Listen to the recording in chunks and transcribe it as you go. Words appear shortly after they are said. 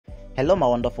Hello my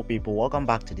wonderful people, welcome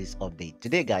back to this update.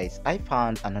 Today guys, I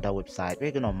found another website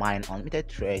where you're gonna mine unlimited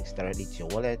TRX directly to your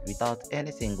wallet without any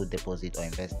single deposit or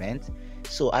investment.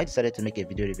 So I decided to make a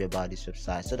video review about this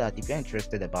website so that if you're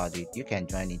interested about it, you can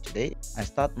join in today and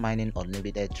start mining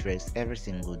unlimited TRX every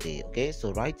single day. Okay,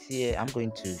 so right here I'm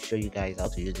going to show you guys how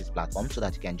to use this platform so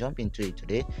that you can jump into it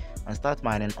today and start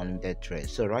mining unlimited TRX.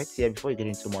 So right here, before you get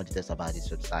into more details about this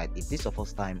website, if this is your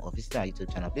first time or visiting our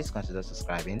YouTube channel, please consider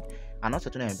subscribing and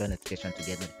also turn on your bell notification to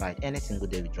get notified any single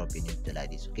day we drop a new video like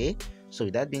this. Okay, so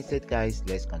with that being said guys,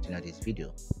 let's continue this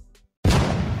video.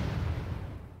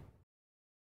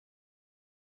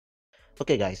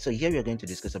 Okay guys, so here we are going to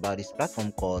discuss about this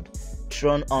platform called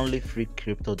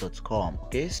trononlyfreecrypto.com.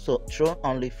 Okay, so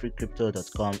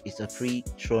trononlyfreecrypto.com is a free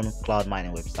Tron cloud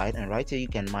mining website, and right here you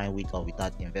can mine with or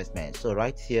without investment. So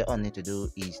right here all you need to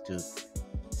do is to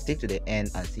stick to the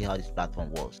end and see how this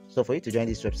platform works. So for you to join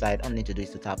this website, all you need to do is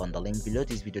to tap on the link below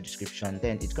this video description.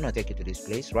 Then it's gonna take you to this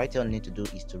place. Right here all you need to do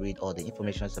is to read all the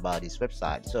information about this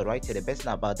website. So right here, the best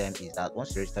thing about them is that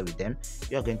once you register with them,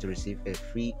 you are going to receive a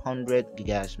free 100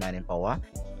 gigahash mining power.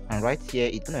 And right here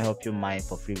it's gonna help you mine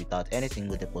for free without any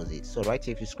single deposit. So right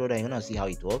here, if you scroll down, you're gonna see how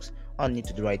it works. All you need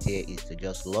to do right here is to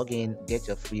just log in, get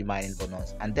your free mining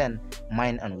bonus, and then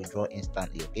mine and withdraw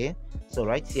instantly. Okay, so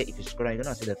right here if you scroll down, you're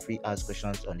gonna see the free ask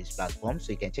questions on this platform,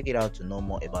 so you can check it out to know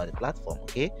more about the platform.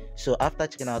 Okay, so after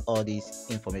checking out all these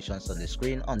informations on the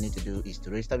screen, all you need to do is to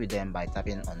register with them by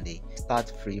tapping on the start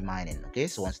free mining. Okay,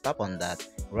 so once tap on that,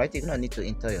 right, you're gonna need to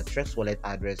enter your TRX wallet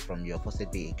address from your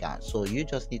FaucetPay account. So you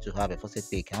just need to have a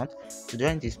FaucetPay account to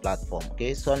join this platform.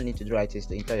 Okay, so all you need to do right is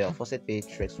to enter your FaucetPay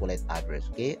TRX wallet address.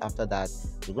 Okay, after that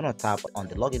you're gonna tap on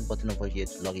the login button over here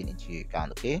to log in into your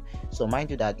account. Okay, so mind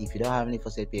you that if you don't have any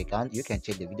FaucetPay account, you can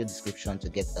check the video description to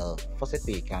get a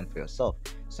FaucetPay account for yourself.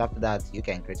 So after that you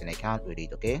can create an account with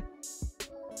it. Okay,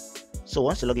 so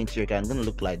once you log into your account, it's going to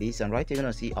look like this, and right here you're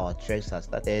going to see our TRX has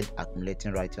started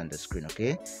accumulating right here on the screen.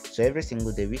 Okay, so every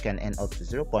single day we can earn up to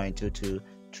 0.22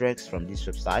 TRX from this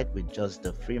website with just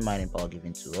the free mining power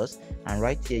given to us. And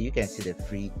right here you can see the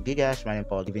free gigahash mining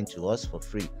power given to us for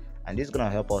free, and this is gonna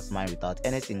help us mine without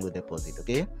any single deposit.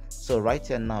 Okay, so right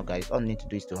here now guys, all you need to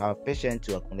do is to have patience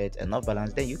to accumulate enough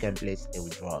balance, then you can place a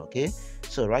withdrawal. Okay,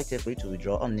 so right here for you to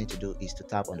withdraw, all you need to do is to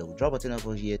tap on the withdraw button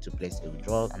over here to place a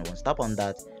withdrawal, and once tap on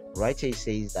that, right here it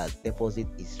says that deposit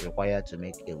is required to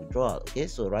make a withdrawal. Okay,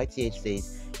 so right here it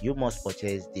says you must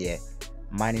purchase the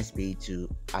mining speed to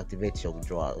activate your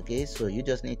withdrawal. Okay, so you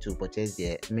just need to purchase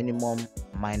the minimum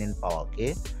mining power.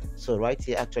 Okay, so right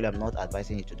here actually I'm not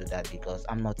advising you to do that because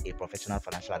I'm not a professional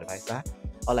financial advisor.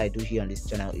 All I do here on this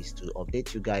channel is to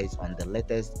update you guys on the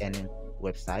latest earning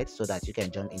website so that you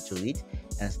can jump into it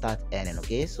and start earning.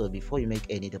 Okay, so before you make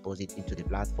any deposit into the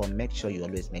platform, make sure you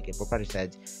always make a proper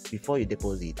research before you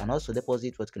deposit, and also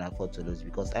deposit what you can afford to lose,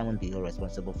 because I won't be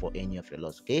responsible for any of your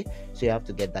loss. Okay, so you have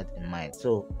to get that in mind.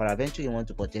 So peradventure you want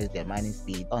to purchase their mining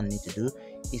speed, all you need to do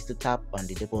is to tap on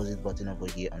the deposit button over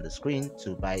here on the screen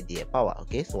to buy their power.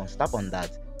 Okay, so once tap on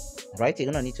that, right,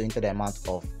 you're gonna need to enter the amount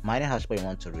of mining hash power you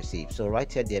want to receive. So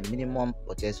right here the minimum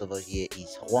purchase over here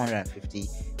is 150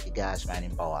 gigahash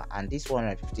mining power, and this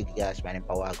 150 gigahash mining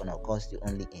power are gonna cost you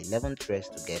only 11 TRX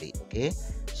to get it. Okay,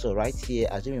 so right here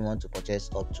assume you want to purchase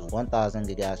up to 1000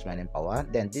 gigahash mining power,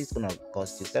 then this is gonna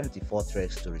cost you 74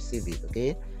 TRX to receive it.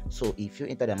 Okay, so if you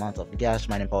enter the amount of gigahash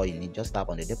mining power you need, just tap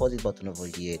on the deposit button over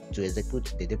here to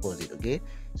execute the deposit. Okay,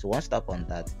 so once tap on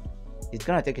that, it's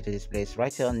gonna take you to this place.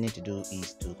 Right here all you need to do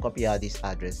is to copy out this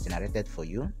address generated for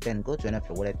you, then go to any of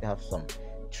your wallet to have some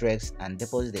TRX and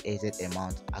deposit the exact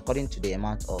amount according to the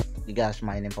amount of gigahash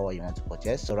mining power you want to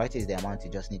purchase. So right here is the amount you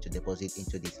just need to deposit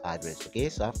into this address. Okay,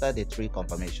 so after the 3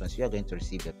 confirmations, you are going to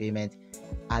receive the payment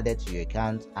added to your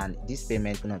account, and this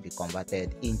payment is going to be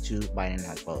converted into mining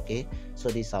hash power. Okay, so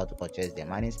this is how to purchase the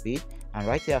mining speed, and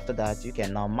right here after that you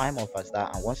can now mine more faster,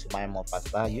 and once you mine more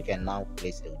faster you can now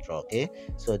place a withdrawal. Okay,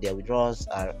 so their withdrawals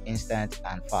are instant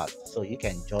and fast, so you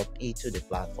can jump into the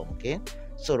platform. Okay,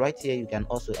 so right here you can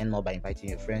also earn more by inviting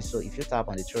your friends. So if you tap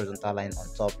on the horizontal line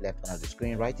on top left corner of the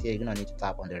screen, right here you're gonna need to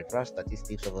tap on the referral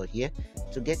statistics over here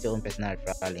to get your own personal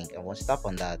referral link, and once you tap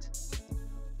on that, it's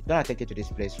gonna take you to this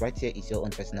place. Right here is your own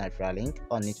personal referral link.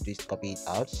 All you need to do is to copy it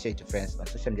out, share it to friends on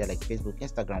social media like Facebook,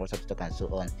 Instagram, WhatsApp, TikTok, and so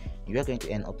on. You are going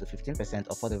to earn up to 15%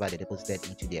 of whatever they deposited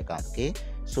into the account. Okay,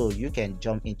 so you can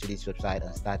jump into this website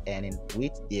and start earning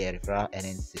with their referral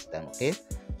earning system. Okay,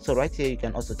 so right here you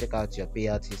can also check out your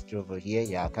payout history over here,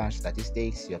 your account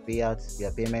statistics, your payouts,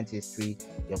 your payment history,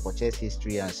 your purchase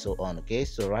history, and so on. Okay,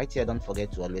 so right here don't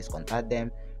forget to always contact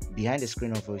them behind the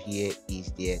screen over here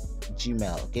is their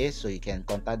Gmail. Okay, so you can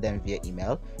contact them via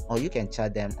email or you can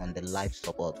chat them on the live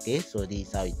support. Okay, so this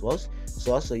is how it works.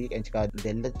 So also you can check out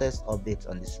the latest updates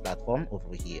on this platform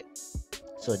over here.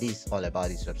 So this is all about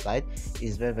this website.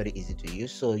 It's very easy to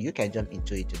use, so you can jump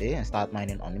into it today and start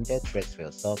mining unlimited TRX for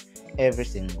yourself every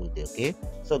single day. Okay,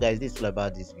 so guys, this is all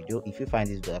about this video. If you find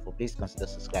this video helpful, please consider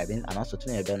subscribing and also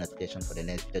turn on your bell notification for the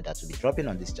next video that will be dropping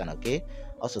on this channel. Okay,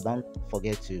 also don't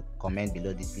forget to comment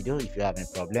below this video if you have any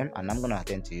problem, and I'm gonna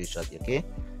attend to you shortly. Okay,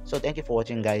 so thank you for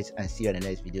watching guys, and see you on the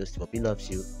next video. Still loves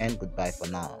you, and goodbye for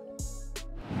now.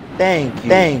 Thank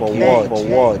you for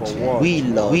watching. We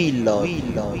love you.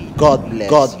 God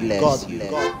bless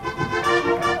you.